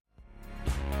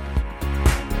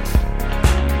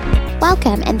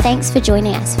Welcome and thanks for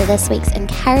joining us for this week's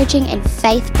encouraging and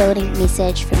faith-building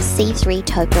message from C3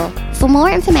 Taupo. For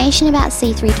more information about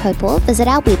C3 Taupo, visit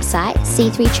our website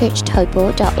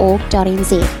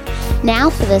c3churchtaupo.org.nz.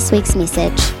 Now for this week's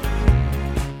message.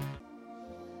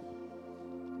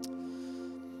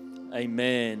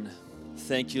 Amen.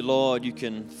 Thank you, Lord. You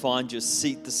can find your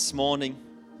seat this morning.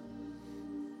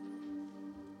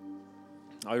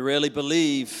 I really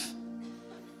believe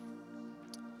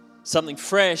something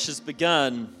fresh has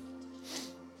begun.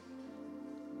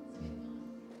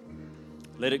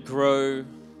 Let it grow.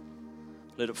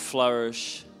 Let it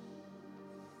flourish.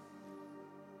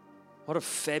 What a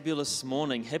fabulous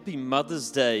morning. Happy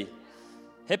Mother's Day.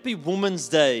 Happy Women's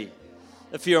Day.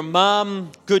 If you're a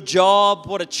mum, good job.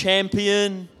 What a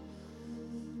champion.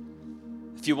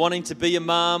 If you're wanting to be a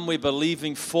mum, we're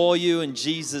believing for you in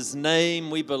Jesus'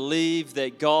 name. We believe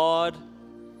that God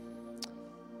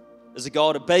is a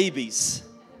God of babies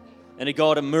and a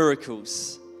God of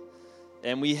miracles.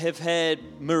 And we have had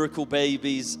miracle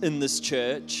babies in this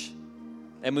church,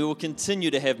 and we will continue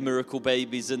to have miracle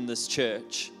babies in this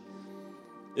church.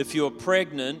 If you're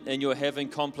pregnant and you're having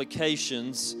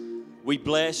complications, we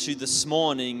bless you this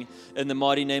morning in the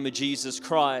mighty name of Jesus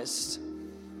Christ.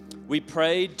 We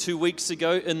prayed 2 weeks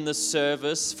ago in this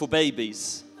service for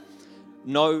babies.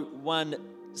 No one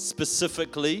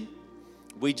specifically.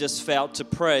 We just felt to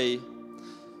pray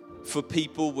for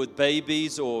people with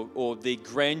babies or their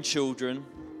grandchildren.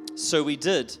 So we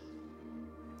did.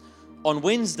 On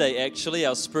Wednesday, actually,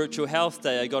 our spiritual health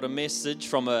day, I got a message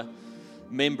from a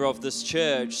member of this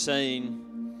church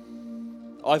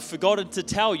saying, I've forgotten to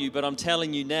tell you, but I'm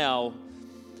telling you now,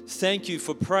 thank you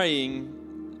for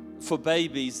praying for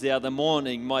babies the other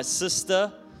morning. My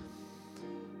sister,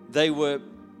 they were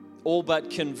all but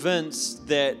convinced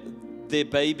that their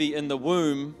baby in the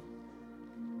womb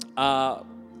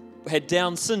had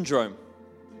Down syndrome.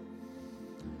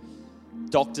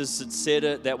 Doctors had said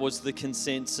it, that was the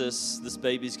consensus. This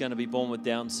baby's going to be born with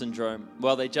Down syndrome.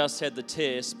 Well, they just had the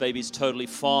test. Baby's totally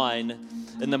fine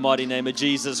in the mighty name of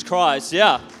Jesus Christ.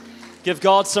 Yeah, give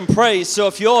God some praise. So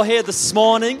if you're here this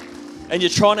morning and you're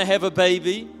trying to have a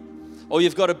baby, or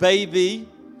you've got a baby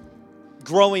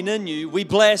growing in you, we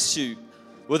bless you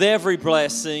with every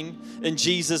blessing in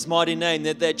Jesus' mighty name,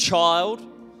 that child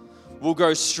will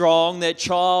grow strong, that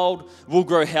child will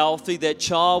grow healthy, that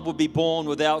child will be born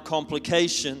without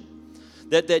complication,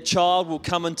 that child will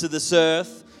come into this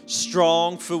earth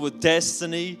strong, filled with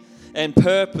destiny and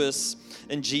purpose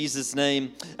in Jesus'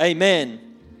 name. Amen.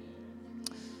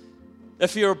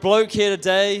 If you're a bloke here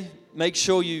today, make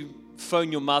sure you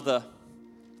phone your mother.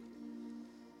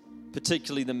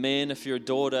 Particularly the men. If you're a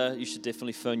daughter, you should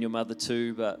definitely phone your mother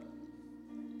too, but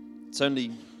it's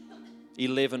only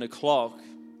 11 o'clock.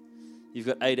 You've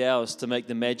got 8 hours to make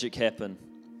the magic happen.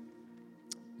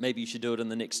 Maybe you should do it in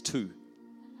the next 2.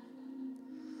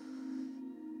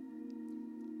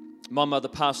 My mother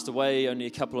passed away only a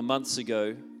couple of months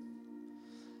ago,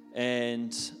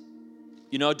 and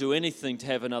I'd do anything to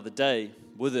have another day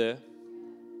with her.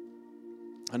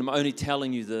 And I'm only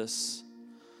telling you this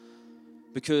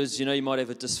because, you might have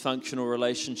a dysfunctional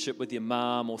relationship with your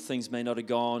mom, or things may not have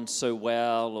gone so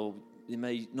well, or you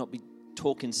may not be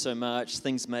talking so much.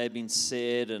 Things may have been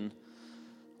said, and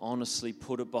honestly,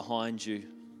 put it behind you.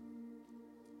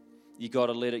 You got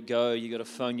to let it go. You got to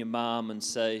phone your mom and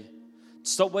say,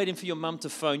 stop waiting for your mum to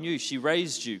phone you. She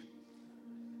raised you.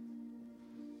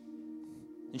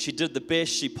 And she did the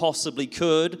best she possibly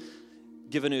could,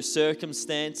 given her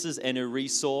circumstances and her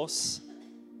resource.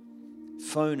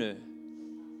 Phone her.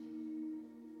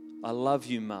 I love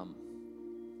you, Mum.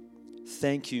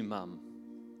 Thank you, Mum.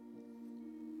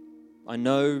 I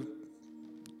know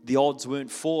the odds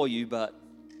weren't for you, but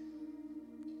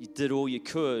you did all you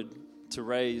could to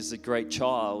raise a great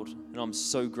child, and I'm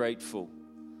so grateful.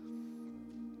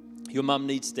 Your mum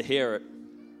needs to hear it.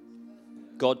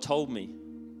 God told me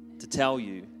to tell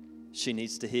you she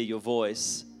needs to hear your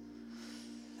voice.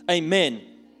 Amen.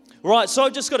 Right, so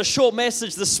I've just got a short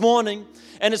message this morning,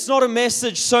 and it's not a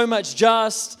message so much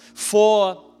just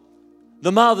for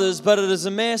the mothers, but it is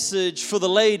a message for the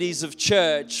ladies of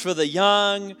church, for the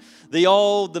young, the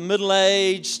old, the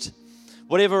middle-aged,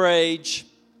 whatever age.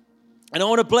 And I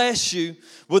want to bless you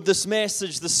with this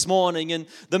message this morning. And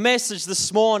the message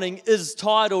this morning is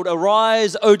titled,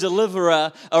 Arise, O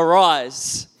Deliverer,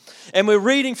 Arise. And we're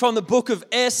reading from the book of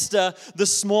Esther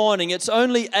this morning. It's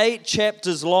only 8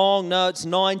 chapters long. No, it's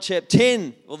 9 chapters.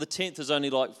 10. Well, the 10th is only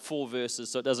like 4 verses,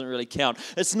 so it doesn't really count.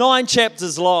 It's 9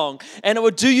 chapters long. And it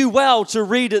would do you well to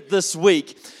read it this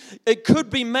week. it could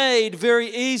be made very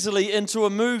easily into a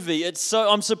movie.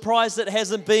 I'm surprised it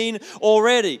hasn't been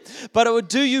already. But it would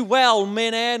do you well,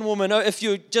 men and women, if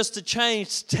you just to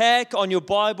change tack on your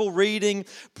Bible reading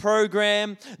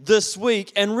program this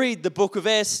week and read the book of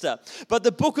Esther. But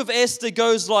the book of Esther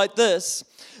goes like this.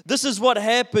 This is what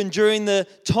happened during the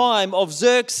time of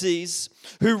Xerxes,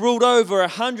 who ruled over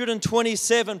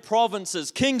 127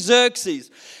 provinces. King Xerxes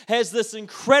has this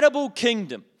incredible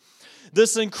kingdom,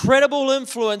 this incredible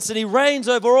influence, and he reigns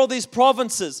over all these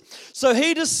provinces. So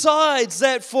he decides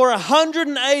that for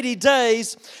 180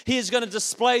 days, he is going to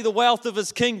display the wealth of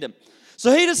his kingdom.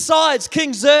 So he decides,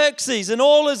 King Xerxes, in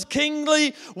all his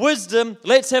kingly wisdom,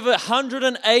 let's have a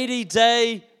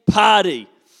 180-day party.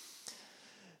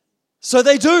 So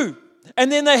they do.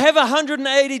 And then they have a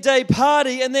 180-day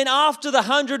party. And then after the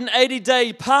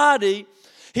 180-day party,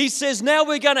 he says, now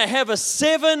we're going to have a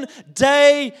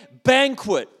 7-day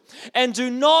banquet. And do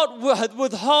not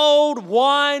withhold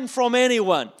wine from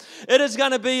anyone. It is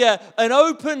going to be an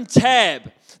open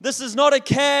tab. This is not a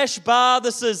cash bar.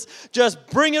 This is just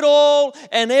bring it all,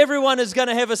 and everyone is going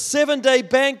to have a 7-day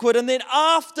banquet. And then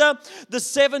after the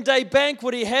 7-day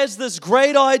banquet, he has this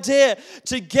great idea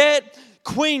to get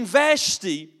Queen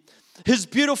Vashti, his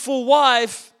beautiful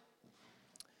wife,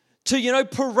 to,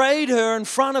 parade her in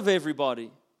front of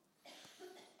everybody.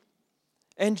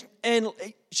 And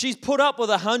she's put up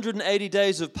with 180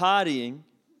 days of partying.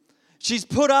 She's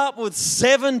put up with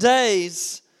 7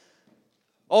 days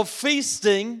of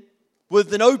feasting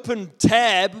with an open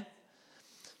tab.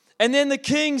 And then the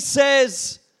king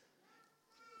says,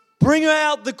 bring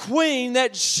out the queen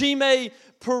that she may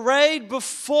parade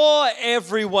before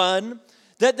everyone,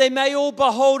 that they may all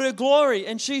behold her glory.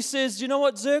 And she says, you know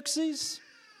what, Xerxes?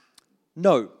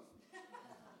 No.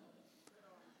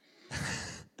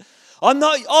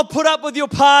 I'll put up with your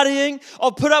partying.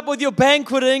 I'll put up with your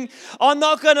banqueting. I'm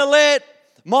not going to let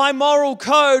my moral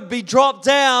code be dropped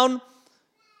down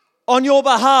on your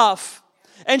behalf.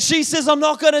 And she says, I'm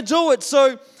not going to do it.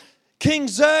 So King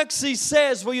Xerxes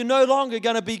says, well, you're no longer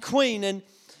going to be queen.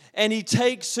 And he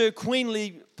takes her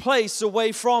queenly place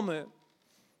away from her.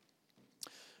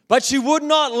 But she would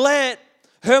not let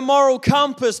her moral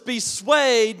compass be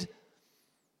swayed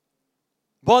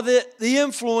by the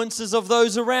influences of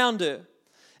those around her.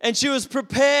 And she was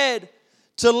prepared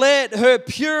to let her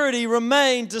purity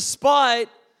remain despite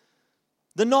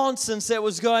the nonsense that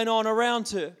was going on around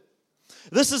her.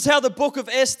 This is how the book of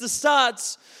Esther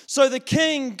starts. So the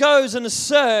king goes in a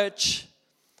search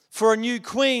for a new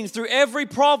queen through every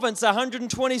province,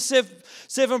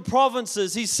 127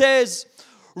 provinces. He says,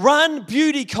 run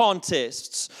beauty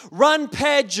contests, run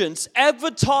pageants,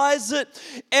 advertise it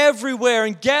everywhere,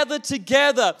 and gather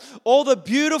together all the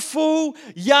beautiful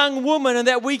young women, and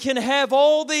that we can have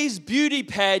all these beauty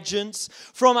pageants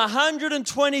from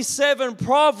 127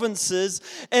 provinces.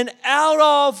 And out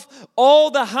of all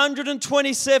the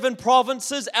 127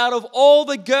 provinces, out of all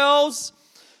the girls,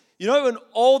 in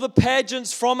all the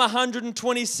pageants from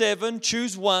 127,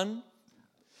 choose one.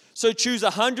 So choose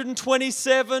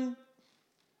 127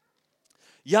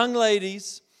 young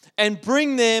ladies and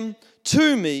bring them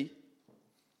to me,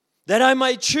 that I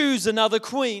may choose another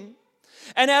queen.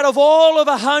 And out of all of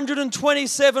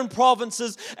 127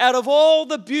 provinces, out of all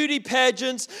the beauty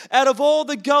pageants, out of all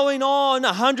the going on,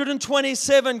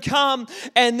 127 come,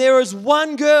 and there is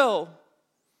one girl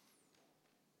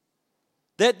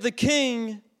that the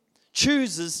king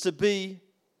chooses to be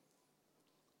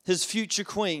his future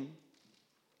queen.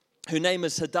 Her name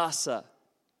is Hadassah,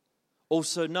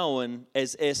 also known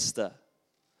as Esther.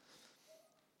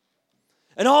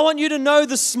 And I want you to know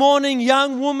this morning,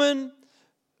 young woman,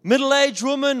 middle-aged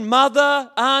woman,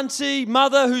 mother, auntie,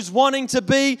 mother who's wanting to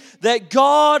be, that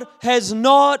God has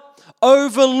not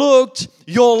overlooked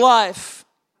your life.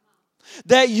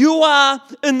 That you are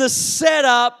in the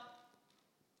setup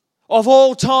of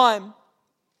all time.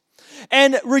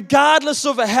 And regardless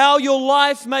of how your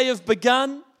life may have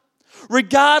begun,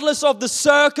 regardless of the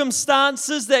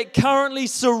circumstances that currently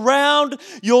surround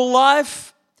your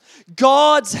life,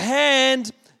 God's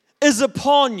hand is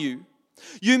upon you.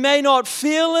 You may not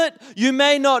feel it, you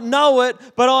may not know it,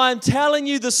 but I am telling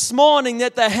you this morning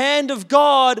that the hand of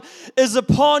God is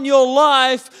upon your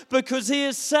life, because He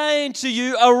is saying to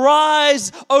you,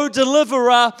 arise, O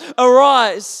deliverer,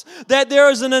 arise. That there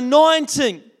is an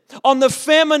anointing on the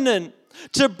feminine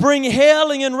to bring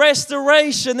healing and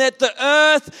restoration, that the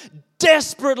earth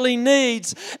desperately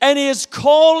needs, and He is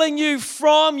calling you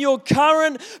from your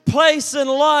current place in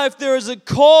life. There is a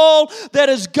call that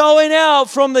is going out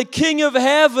from the King of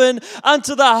Heaven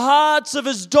unto the hearts of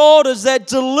His daughters, that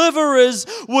deliverers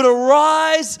would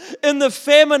arise in the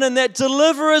feminine, that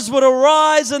deliverers would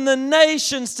arise in the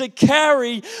nations to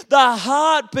carry the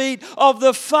heartbeat of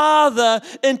the Father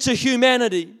into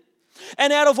humanity.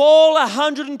 And out of all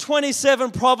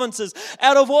 127 provinces,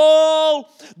 out of all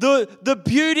the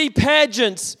beauty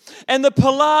pageants and the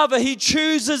palaver, He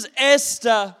chooses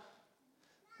Esther,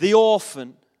 the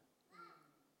orphan.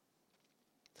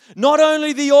 Not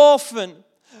only the orphan,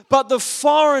 but the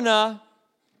foreigner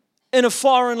in a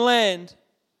foreign land.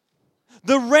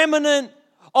 The remnant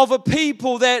of a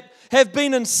people that have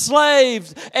been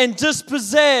enslaved and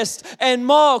dispossessed and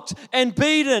mocked and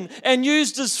beaten and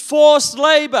used as forced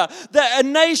labor. A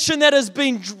nation that has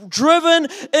been driven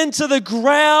into the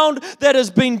ground, that has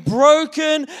been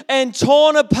broken and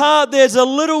torn apart. There's a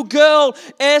little girl,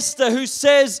 Esther, who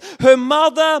says her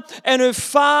mother and her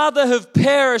father have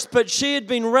perished, but she had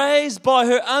been raised by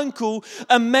her uncle,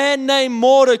 a man named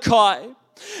Mordecai.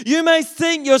 You may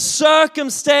think your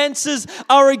circumstances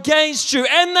are against you,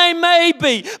 and they may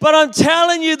be, but I'm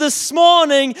telling you this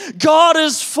morning, God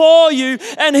is for you,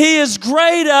 and He is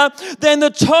greater than the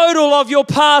total of your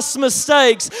past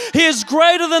mistakes. He is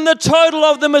greater than the total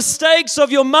of the mistakes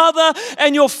of your mother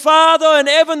and your father and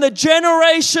even the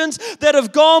generations that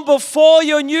have gone before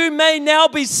you, and you may now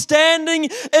be standing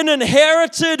in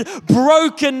inherited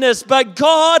brokenness, but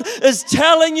God is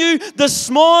telling you this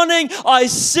morning, I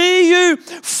see you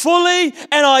fully,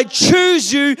 and I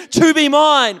choose you to be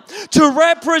mine, to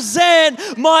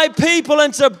represent my people,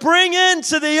 and to bring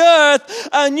into the earth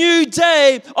a new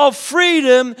day of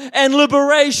freedom and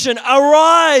liberation.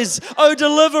 Arise, O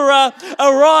deliverer,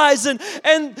 arise. And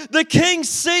the king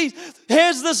sees,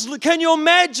 here's this, can you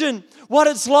imagine what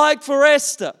it's like for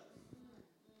Esther?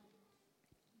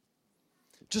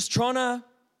 Just trying to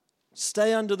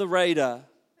stay under the radar.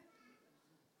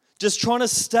 Just trying to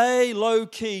stay low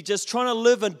key, just trying to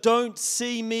live a don't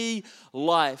see me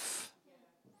life.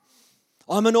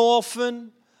 I'm an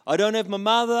orphan. I don't have my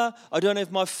mother. I don't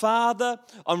have my father.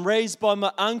 I'm raised by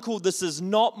my uncle. This is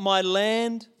not my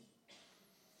land.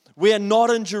 We are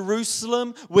not in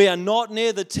Jerusalem. We are not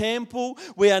near the temple.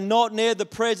 We are not near the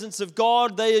presence of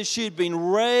God. She had been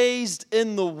raised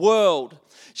in the world.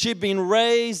 She had been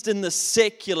raised in the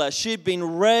secular. She had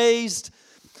been raised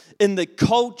in the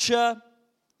culture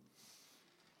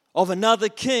of another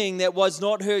king that was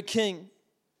not her king.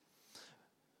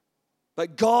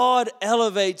 But God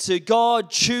elevates her. God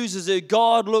chooses her.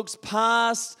 God looks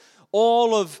past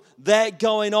all of that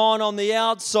going on the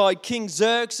outside. King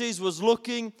Xerxes was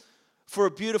looking for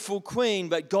a beautiful queen,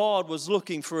 but God was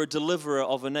looking for a deliverer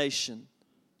of a nation.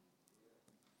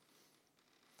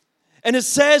 And it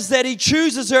says that He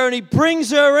chooses her and He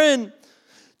brings her in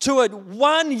to a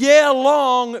 1 year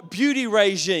long beauty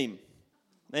regime.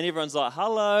 And everyone's like,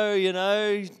 hello,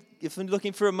 if I'm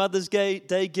looking for a Mother's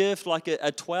Day gift, like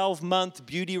a 12-month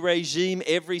beauty regime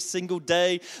every single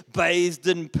day, bathed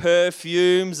in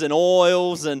perfumes and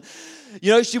oils. And,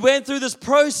 she went through this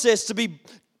process to be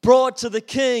brought to the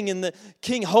king. And the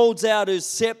king holds out his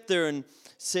scepter and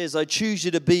says, I choose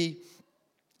you to be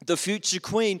the future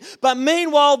queen. But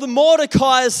meanwhile, the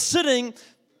Mordecai is sitting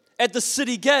at the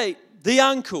city gate, the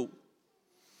uncle.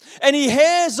 And he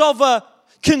hears of a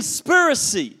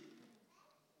conspiracy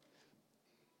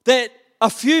that a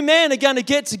few men are going to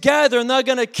get together and they're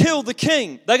going to kill the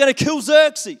king. They're going to kill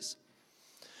Xerxes.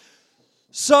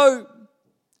 So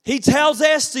he tells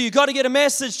Esther, you got to get a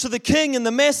message to the king, and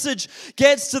the message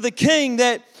gets to the king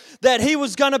that he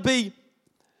was going to be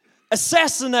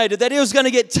assassinated, that he was going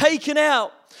to get taken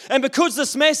out. And because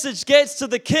this message gets to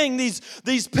the king,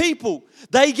 these people,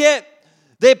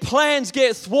 their plans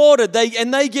get thwarted,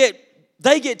 they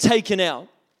get taken out.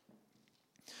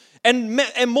 And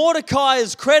Mordecai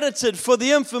is credited for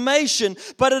the information,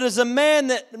 but it is a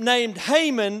man named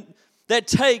Haman that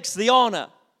takes the honor.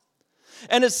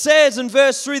 And it says in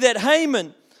verse 3 that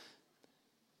Haman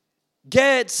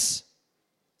gets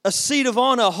a seat of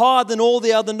honor higher than all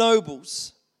the other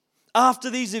nobles.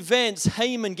 After these events,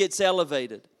 Haman gets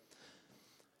elevated.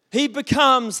 He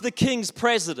becomes the king's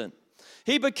president.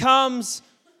 He becomes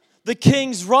the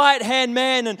king's right-hand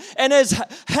man. And as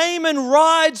Haman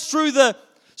rides through the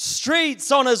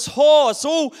streets on his horse,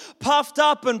 all puffed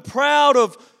up and proud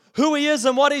of who he is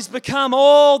and what he's become,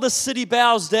 all the city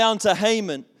bows down to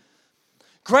Haman.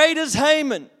 Great is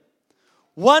Haman.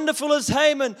 Wonderful is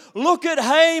Haman. Look at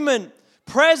Haman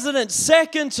president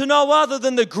second to no other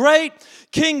than the great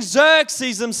King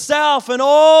Xerxes himself, and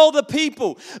all the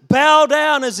people bow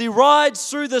down as he rides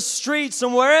through the streets,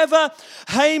 and wherever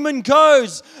Haman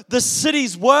goes, the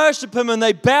cities worship him and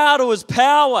they bow to his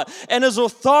power and his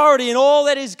authority and all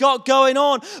that he's got going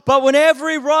on. But whenever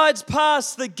he rides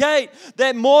past the gate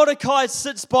that Mordecai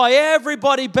sits by,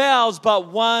 everybody bows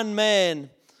but one man,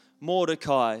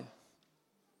 Mordecai.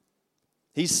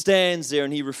 He stands there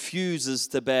and he refuses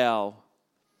to bow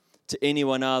to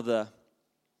anyone other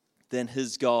than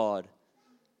his God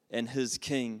and his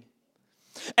king.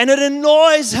 And it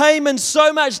annoys Haman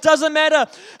so much. Doesn't matter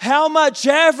how much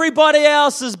everybody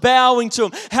else is bowing to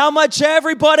him, how much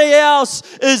everybody else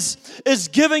is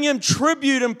giving him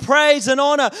tribute and praise and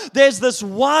honor. There's this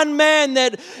one man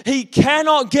that he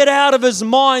cannot get out of his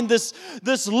mind, this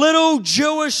little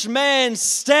Jewish man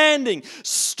standing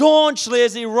staunchly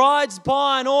as he rides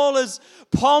by in all his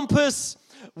pompous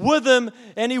with him,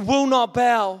 and he will not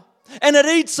bow. And it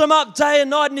eats him up day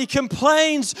and night, and he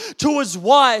complains to his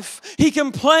wife. He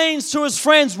complains to his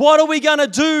friends, what are we going to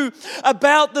do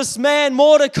about this man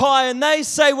Mordecai? And they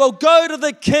say, well, go to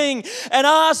the king and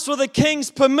ask for the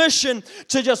king's permission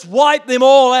to just wipe them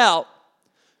all out.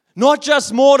 Not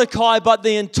just Mordecai, but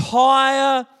the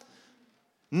entire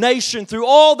nation, through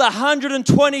all the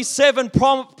 127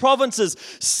 provinces.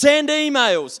 Send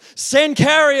emails, send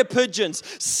carrier pigeons,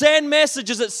 send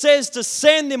messages. It says to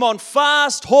send them on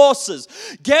fast horses.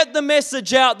 Get the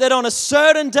message out that on a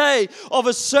certain day of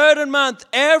a certain month,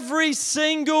 every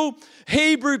single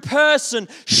Hebrew person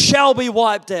shall be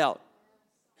wiped out.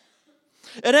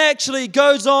 It actually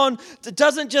goes on, it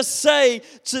doesn't just say,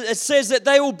 it says that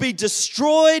they will be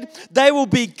destroyed, they will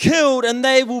be killed, and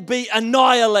they will be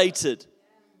annihilated.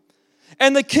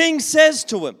 And the king says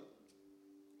to him,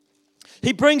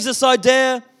 he brings this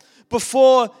idea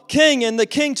before king, and the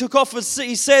king took off his seat.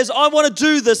 He says, I want to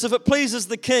do this if it pleases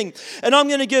the king. And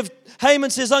Haman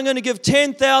says, I'm going to give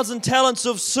 10,000 talents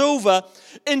of silver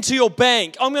into your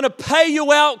bank. I'm going to pay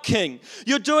you out, king.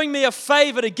 You're doing me a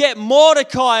favor to get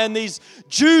Mordecai and these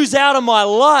Jews out of my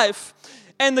life.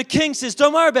 And the king says,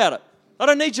 don't worry about it. I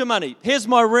don't need your money. Here's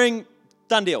my ring.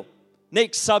 Done deal.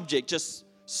 Next subject. Just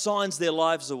signs their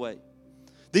lives away.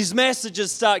 These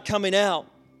messages start coming out.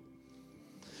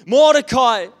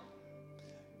 Mordecai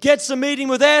gets a meeting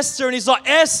with Esther, and he's like,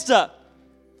 Esther,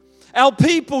 our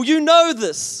people, you know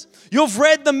this. You've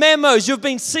read the memos. You've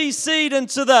been CC'd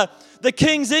into the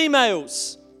king's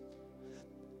emails.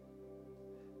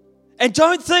 And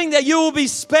don't think that you will be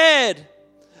spared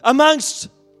amongst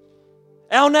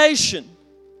our nation.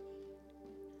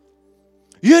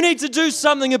 You need to do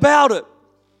something about it.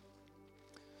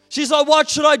 She's like, what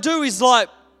should I do? He's like,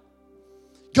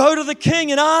 go to the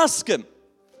king and ask him.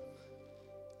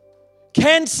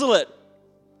 Cancel it.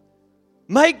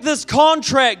 Make this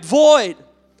contract void.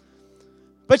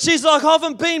 But she's like, I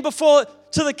haven't been before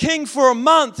to the king for a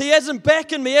month. He hasn't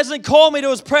beckoned me, hasn't called me to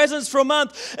his presence for a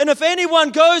month. And if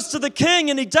anyone goes to the king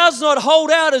and he does not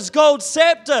hold out his gold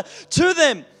scepter to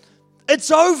them,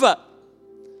 it's over.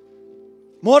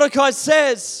 Mordecai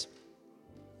says,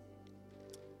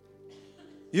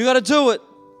 you got to do it.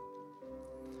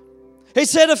 He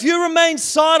said, if you remain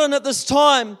silent at this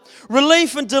time,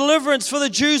 relief and deliverance for the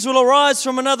Jews will arise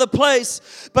from another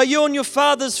place, but you and your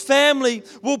father's family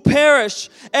will perish.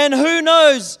 And who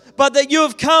knows but that you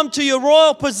have come to your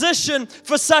royal position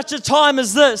for such a time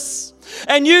as this.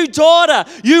 And you, daughter,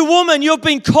 you woman, you've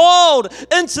been called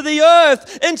into the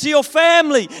earth, into your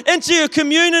family, into your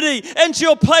community, into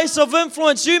your place of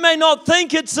influence. You may not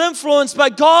think it's influence,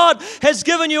 but God has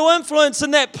given you influence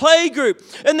in that play group,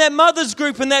 in that mother's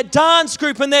group, in that dance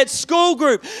group, in that school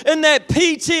group, in that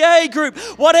PTA group,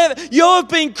 whatever. You've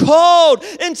been called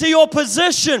into your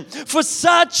position for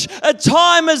such a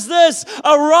time as this.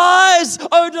 Arise,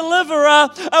 O deliverer,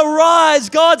 arise.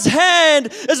 God's hand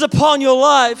is upon your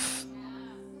life.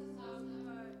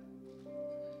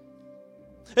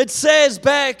 It says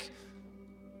back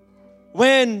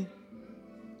when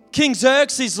King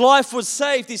Xerxes' life was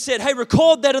saved, he said, hey,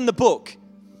 record that in the book.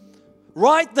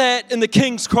 Write that in the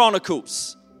King's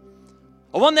Chronicles.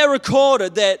 I want that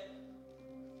recorded that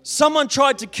someone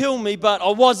tried to kill me, but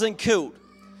I wasn't killed.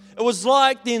 It was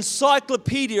like the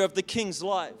encyclopedia of the king's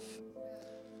life.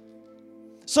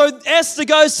 So Esther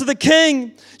goes to the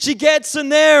king. She gets in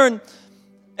there, and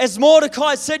as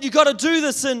Mordecai said, you got to do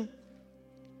this.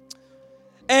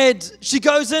 And she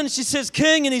goes in and she says,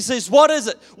 King, and he says, what is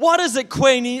it? What is it,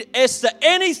 Queen Esther?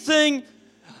 Anything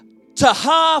to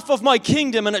half of my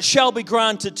kingdom, and it shall be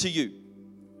granted to you.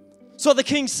 So the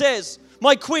king says,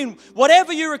 my queen,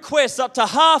 whatever you request, up to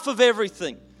half of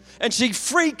everything. And she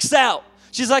freaks out.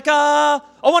 She's like, I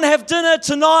want to have dinner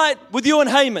tonight with you and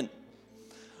Haman.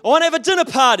 I want to have a dinner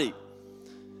party.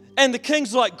 And the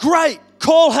king's like, great,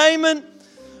 call Haman.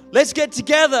 Let's get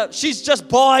together. She's just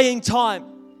buying time.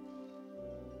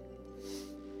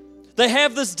 They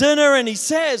have this dinner and he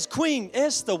says, Queen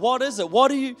Esther, what is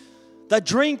it? They're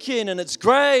drinking and it's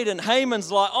great. And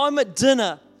Haman's like, I'm at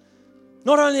dinner.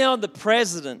 Not only am I the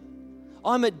president,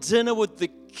 I'm at dinner with the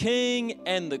king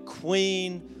and the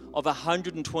queen of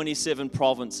 127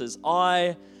 provinces.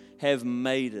 I have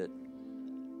made it.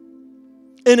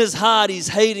 In his heart, he's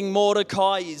hating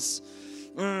Mordecai.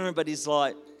 But he's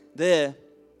like, there.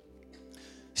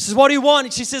 He says, what do you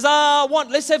want? She says,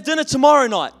 let's have dinner tomorrow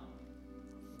night.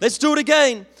 Let's do it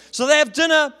again. So they have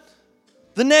dinner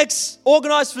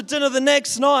organized for dinner the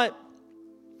next night.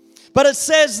 But it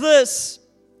says this,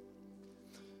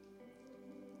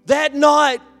 that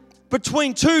night,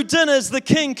 between two dinners, the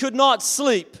king could not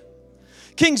sleep.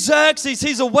 King Xerxes,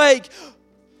 he's awake.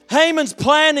 Haman's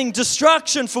planning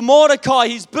destruction for Mordecai.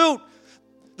 He's built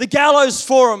the gallows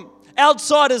for him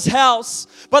outside his house.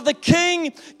 But the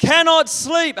king cannot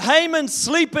sleep. Haman's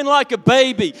sleeping like a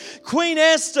baby. Queen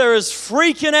Esther is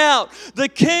freaking out. The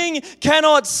king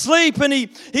cannot sleep. And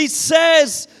he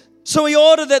says, so he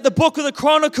ordered that the book of the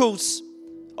Chronicles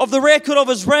of the record of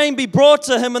his reign be brought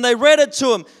to him. And they read it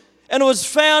to him. And it was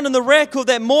found in the record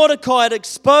that Mordecai had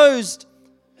exposed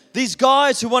these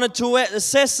guys who wanted to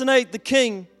assassinate the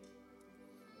king.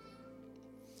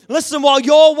 Listen, while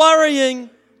you're worrying,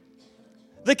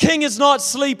 the king is not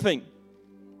sleeping.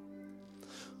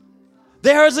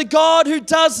 There is a God who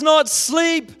does not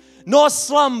sleep nor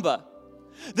slumber.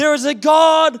 There is a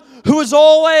God who is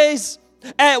always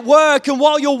at work, and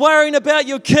while you're worrying about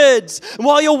your kids, and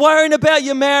while you're worrying about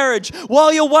your marriage,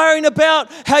 while you're worrying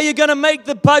about how you're going to make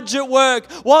the budget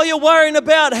work, while you're worrying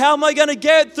about how am I going to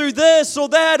get through this or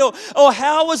that, or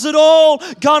how is it all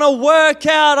going to work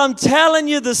out, I'm telling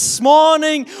you this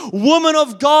morning, woman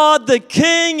of God, the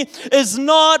king is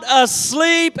not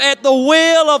asleep at the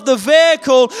wheel of the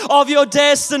vehicle of your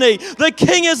destiny. The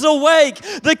king is awake,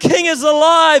 the king is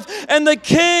alive, and the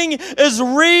king is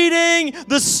reading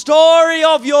the story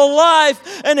of your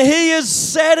life, and he is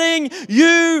setting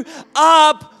you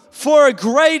up for a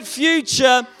great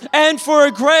future and for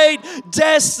a great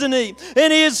destiny.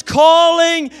 And he is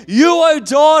calling you, O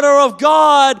daughter of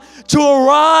God, to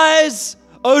arise,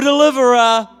 O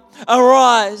deliverer,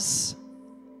 arise.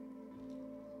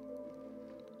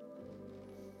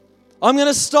 I'm going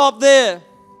to stop there.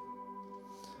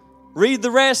 Read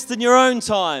the rest in your own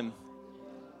time.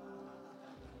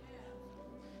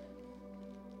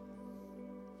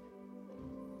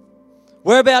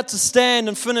 We're about to stand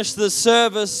and finish this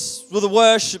service with a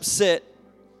worship set.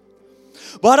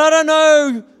 But I don't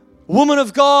know, woman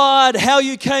of God, how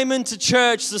you came into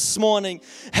church this morning,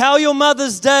 how your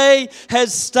Mother's Day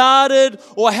has started,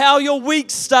 or how your week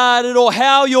started, or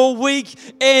how your week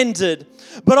ended.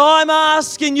 But I'm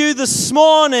asking you this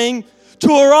morning to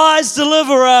arise,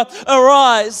 deliverer,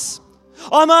 arise.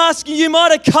 I'm asking you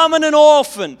might have come in an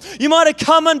orphan. You might have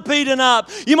come in beaten up.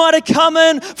 You might have come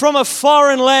in from a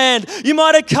foreign land. You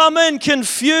might have come in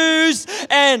confused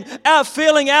and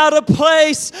feeling out of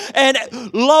place and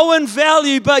low in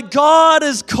value. But God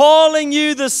is calling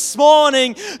you this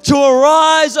morning to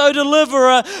arise, O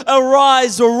deliverer,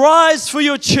 arise. Arise for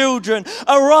your children.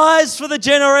 Arise for the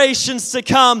generations to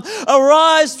come.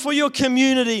 Arise for your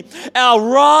community.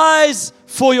 Arise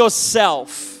for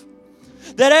yourself.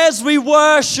 That as we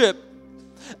worship,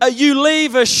 you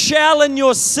leave a shell in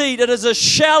your seat. It is a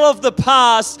shell of the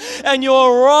past, and you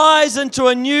arise into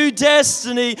a new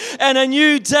destiny and a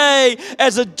new day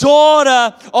as a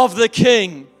daughter of the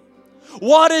King.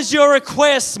 What is your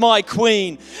request, my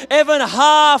queen? Even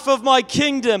half of my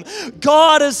kingdom.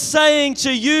 God is saying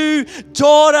to you,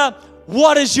 daughter,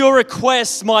 what is your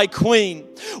request, my queen?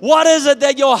 What is it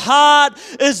that your heart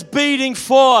is beating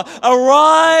for?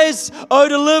 Arise, O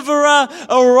deliverer,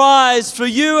 arise, for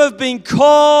you have been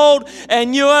called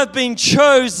and you have been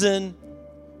chosen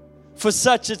for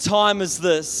such a time as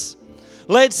this.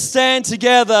 Let's stand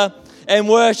together and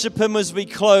worship Him as we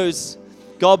close.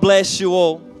 God bless you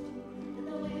all.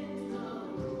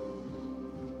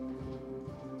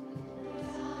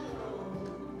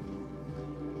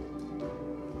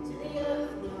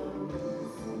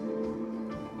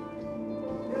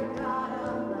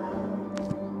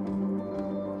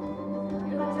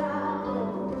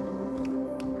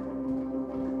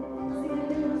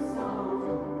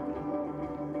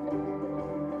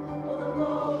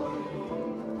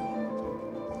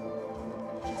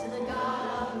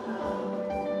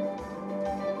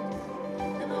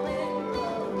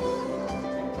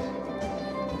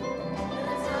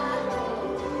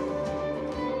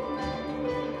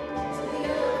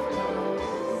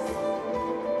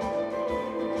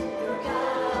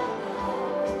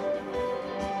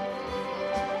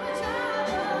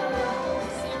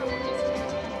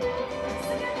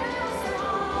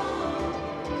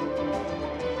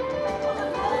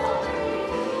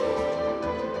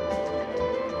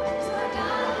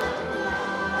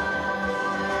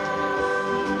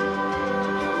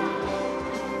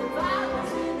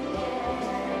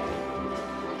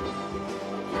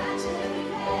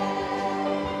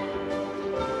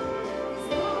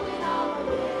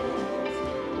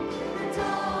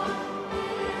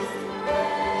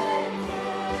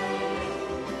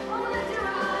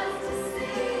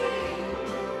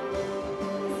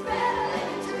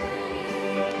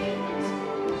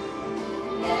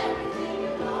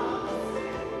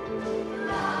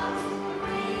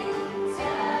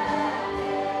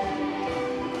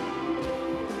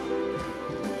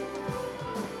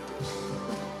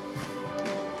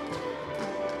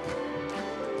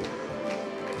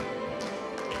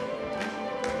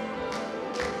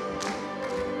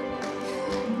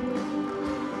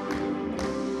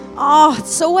 Oh,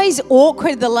 it's always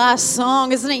awkward, the last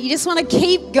song, isn't it? You just want to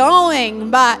keep going.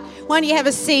 But when you have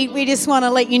a seat, we just want to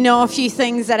let you know a few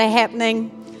things that are happening.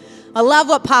 I love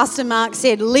what Pastor Mark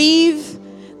said. Leave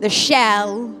the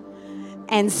shell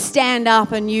and stand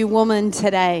up a new woman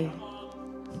today.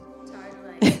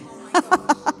 Totally. Oh my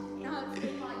gosh. No, it's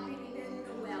been like being in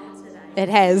the well today. It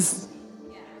has.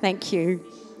 Yeah. Thank you.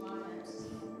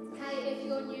 Hey, if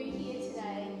you're new here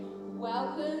today,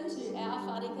 welcome to our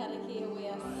Whare Karakia. We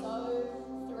are so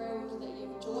thrilled that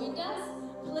you've joined us.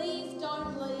 Please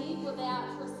don't leave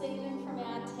without receiving from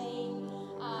our team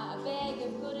a bag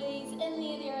of goodies. In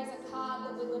there is a card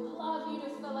that we would love you to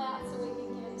fill out so we can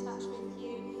get in touch with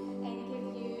you and give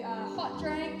you a hot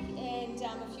drink and a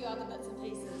few other bits and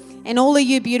pieces. And all of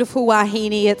you beautiful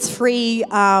wahine, it's free. Free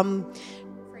coffee.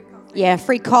 Yeah,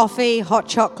 free coffee, hot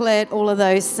chocolate, all of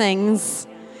those things.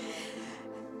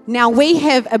 Now we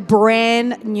have a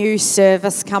brand new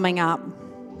service coming up.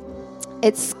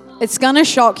 It's going to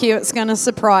shock you, it's going to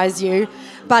surprise you,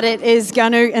 but it is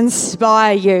going to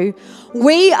inspire you.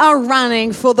 We are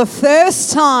running for the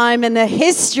first time in the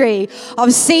history of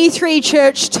C3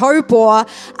 Church Taupo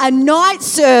a night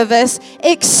service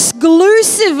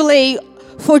exclusively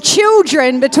for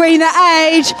children between the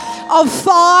age of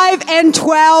 5 and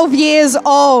 12 years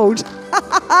old.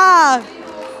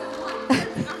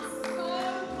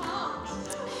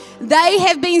 They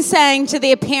have been saying to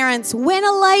their parents, when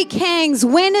are Lake Hangs?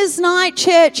 When is night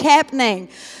church happening?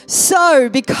 So,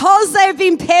 because they've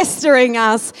been pestering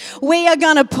us, we are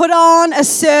going to put on a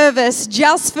service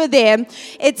just for them.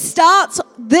 It starts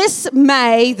this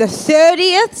May the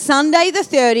 30th, Sunday the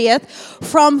 30th,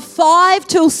 from 5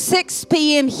 till 6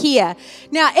 p.m. here.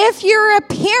 Now, if you're a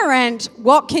parent,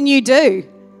 what can you do?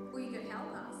 Well, you can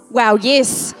help us. Well,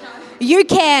 yes, you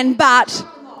can, but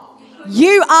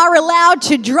you are allowed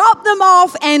to drop them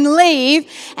off and leave.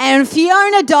 And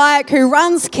Fiona Dyack, who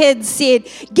runs kids, said,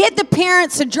 get the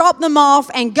parents to drop them off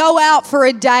and go out for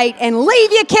a date and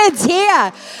leave your kids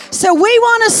here. So we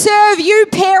want to serve you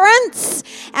parents,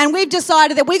 and we've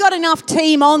decided that we got enough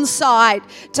team on site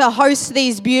to host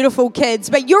these beautiful kids.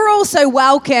 But you're also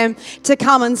welcome to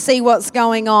come and see what's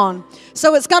going on.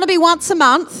 So it's going to be once a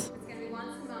month. It's going to be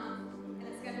once a month, and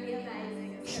it's going to be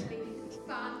amazing. It's going to be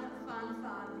fun.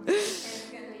 And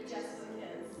it's going to be just for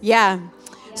kids. Yeah.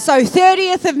 So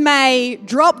 30th of May,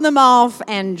 drop them off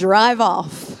and drive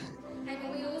off. And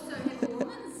we also have a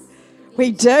women's.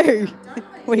 We do.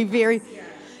 Don't We very...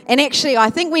 And actually, I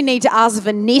think we need to ask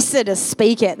Vanessa to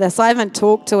speak at this. I haven't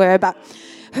talked to her, but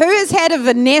who has had a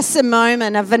Vanessa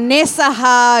moment, a Vanessa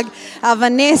hug, a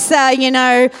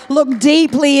Vanessa, look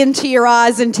deeply into your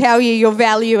eyes and tell you your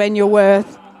value and your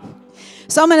worth?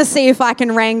 So I'm going to see if I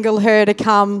can wrangle her to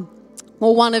come.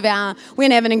 Well, we're going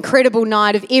to have an incredible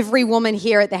night of every woman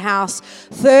here at the house,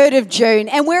 3rd of June.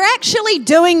 And we're actually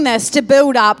doing this to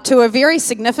build up to a very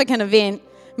significant event,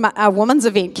 a women's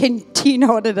event. Do you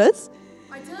know what it is?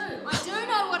 I do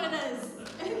know what it is.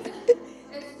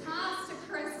 It's Pastor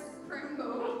Chris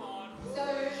Pringle. So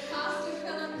Pastor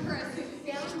Phil and Chris, who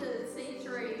founded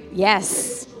C3.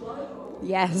 Yes. Global.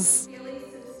 Yes. Fairly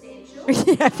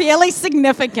substantial. Yeah, fairly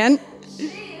significant. She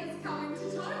is coming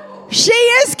to Taupo. She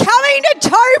is coming to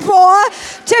Taupo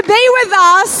to be with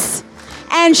us,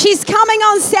 and she's coming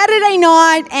on Saturday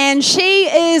night, and she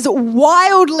is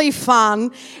wildly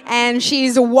fun, and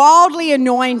she's wildly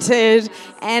anointed,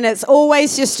 and it's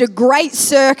always just a great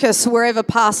circus wherever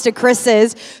Pastor Chris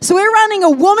is. So we're running a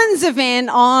women's event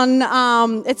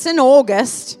on, it's in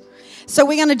August. So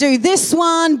we're going to do this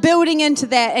one, building into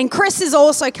that. And Chris is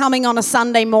also coming on a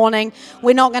Sunday morning.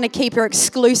 We're not going to keep her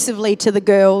exclusively to the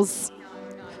girls.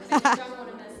 No. You don't want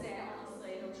to miss that,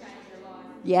 honestly. It'll change your life.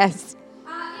 Yes.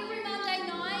 Every Monday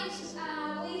night,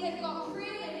 we have got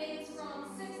prayer meetings from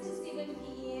 6 to 7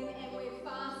 p.m. and we're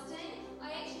fasting. I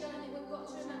actually don't think we've got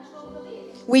too much longer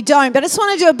left. We don't, but I just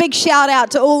want to do a big shout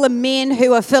out to all the men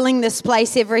who are filling this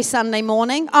place every Sunday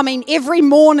morning. I mean, every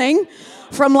morning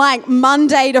from like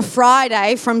Monday to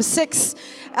Friday, from 6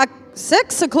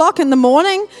 o'clock in the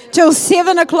morning till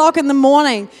 7 o'clock in the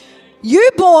morning.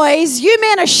 You boys, you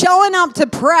men are showing up to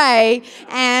pray,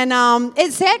 and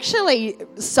it's actually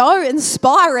so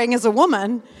inspiring as a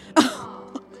woman.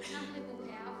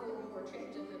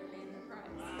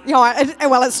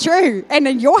 Well, it's true. And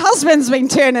then your husband's been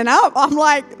turning up. I'm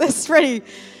like,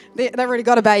 they've already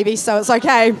got a baby, so it's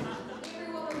okay.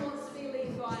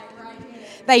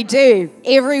 They do.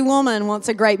 Every woman wants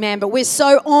a great man, but we're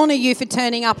so honour you for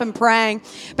turning up and praying.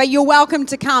 But you're welcome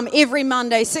to come every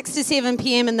Monday, 6 to 7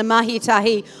 p.m. in the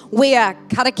Mahitahi. We are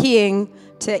karakiing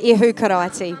to Ehu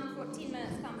Karaiti. Come for 10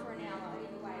 minutes, come for an hour,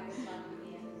 either way, we'd love you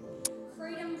here.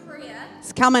 Freedom Prayer.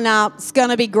 It's coming up. It's going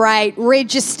to be great.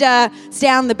 Register. It's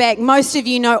down the back. Most of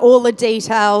you know all the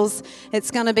details.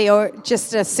 It's going to be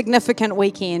just a significant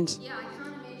weekend. Yeah, I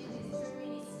can't imagine there's too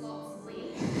many slots left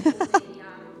for the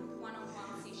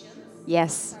one-on-one sessions.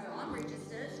 Yes, So I'm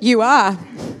registered. you are. I'm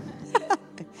not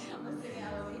missing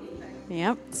out on anything.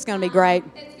 Yep, it's going to be great.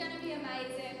 It's going to be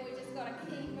amazing. We just got to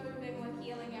keep moving with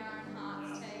healing our own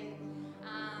hearts team.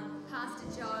 Pastor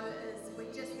Jo we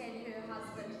just had her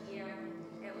husband here.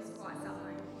 It was quite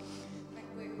something. I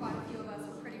think quite a few of us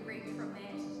were pretty wrecked from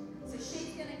that. So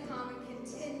she's going to come and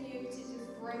continue to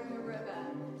just bring the river.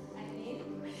 Amen.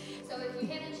 So if you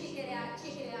haven't checked it out,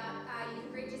 check it out. You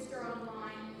can register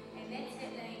online, and that's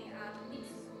happening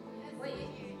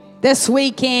next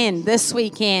week. This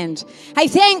weekend. Hey,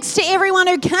 thanks to everyone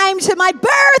who came to my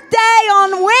birthday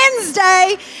on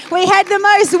Wednesday. We had the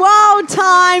most wild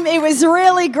time. It was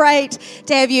really great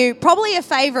to have you. Probably a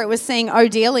favourite was seeing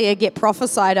Odelia get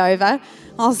prophesied over.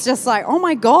 I was just like, oh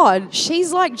my God,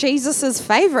 she's like Jesus's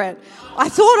favourite. I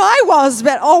thought I was,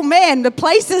 but oh man, the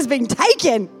place has been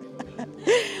taken.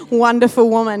 Wonderful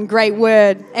woman, great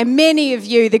word. And many of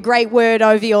you, the great word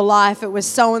over your life, it was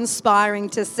so inspiring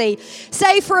to see.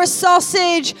 Say for a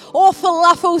sausage or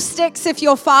falafel sticks if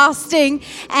you're fasting.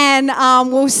 And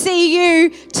we'll see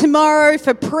you tomorrow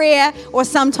for prayer or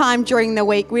sometime during the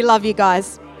week. We love you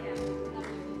guys.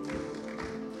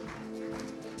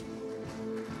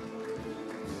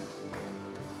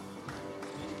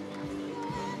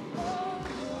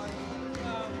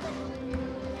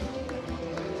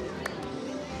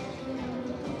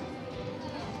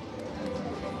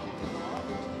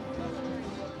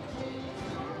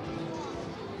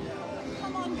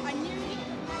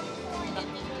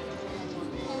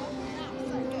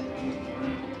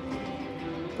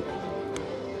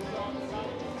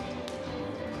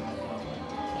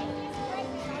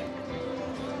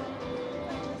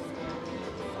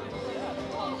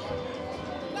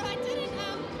 But I didn't,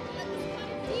 I was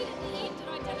kind of dead at the end and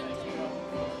I didn't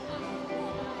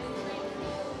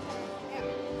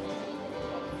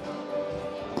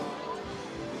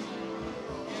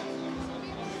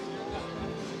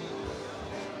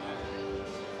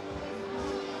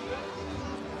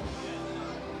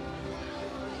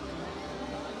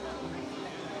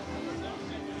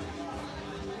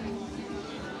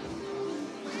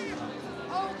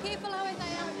Oh, careful how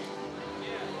they are.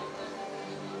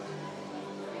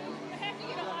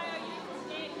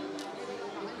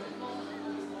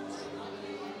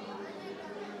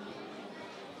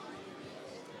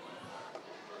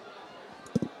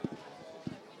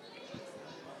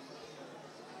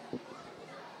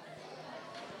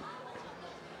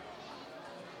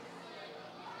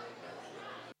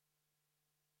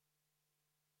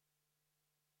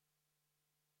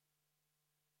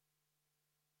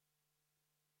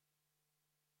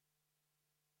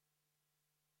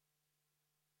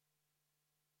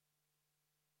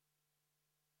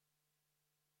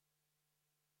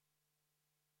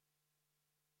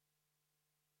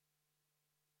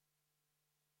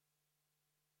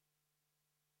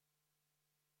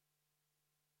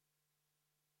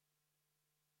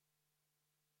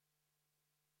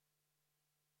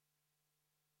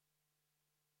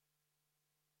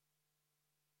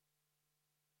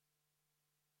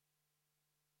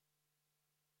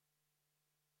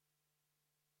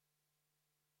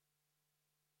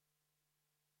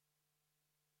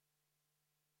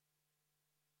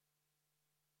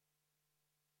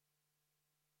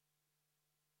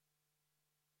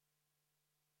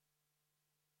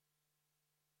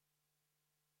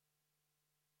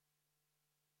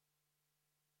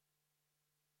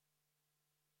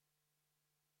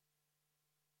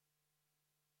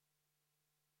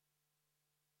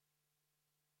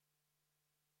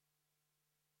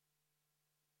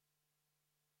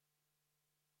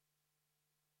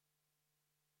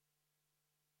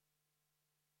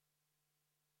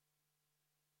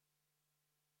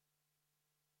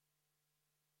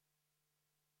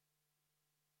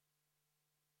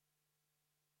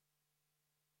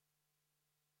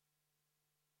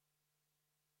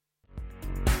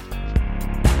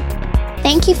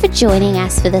 Thank you for joining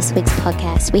us for this week's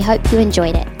podcast. We hope you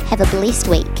enjoyed it. Have a blessed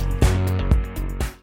week.